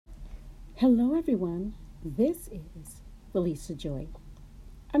Hello, everyone. This is Felicia Joy.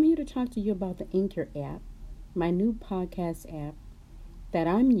 I'm here to talk to you about the Anchor app, my new podcast app that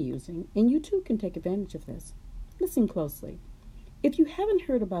I'm using, and you too can take advantage of this. Listen closely. If you haven't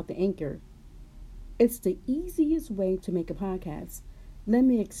heard about the Anchor, it's the easiest way to make a podcast. Let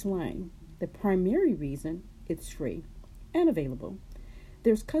me explain. The primary reason it's free and available.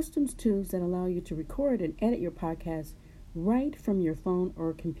 There's custom tools that allow you to record and edit your podcast right from your phone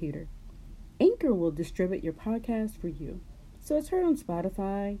or computer. Anchor will distribute your podcast for you, so it's heard on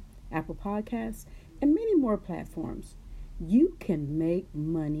Spotify, Apple Podcasts, and many more platforms. You can make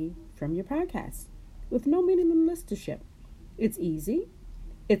money from your podcast with no minimum listenership. It's easy,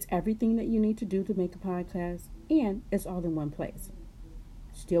 it's everything that you need to do to make a podcast, and it's all in one place.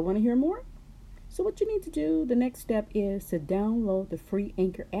 Still want to hear more? So what you need to do, the next step is to download the free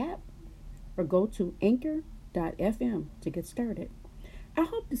Anchor app or go to anchor.fm to get started. I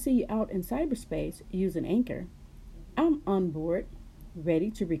hope to see you out in cyberspace using Anchor. I'm on board,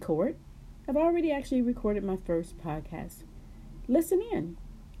 ready to record. I've already actually recorded my first podcast. Listen in.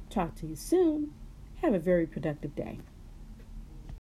 Talk to you soon. Have a very productive day.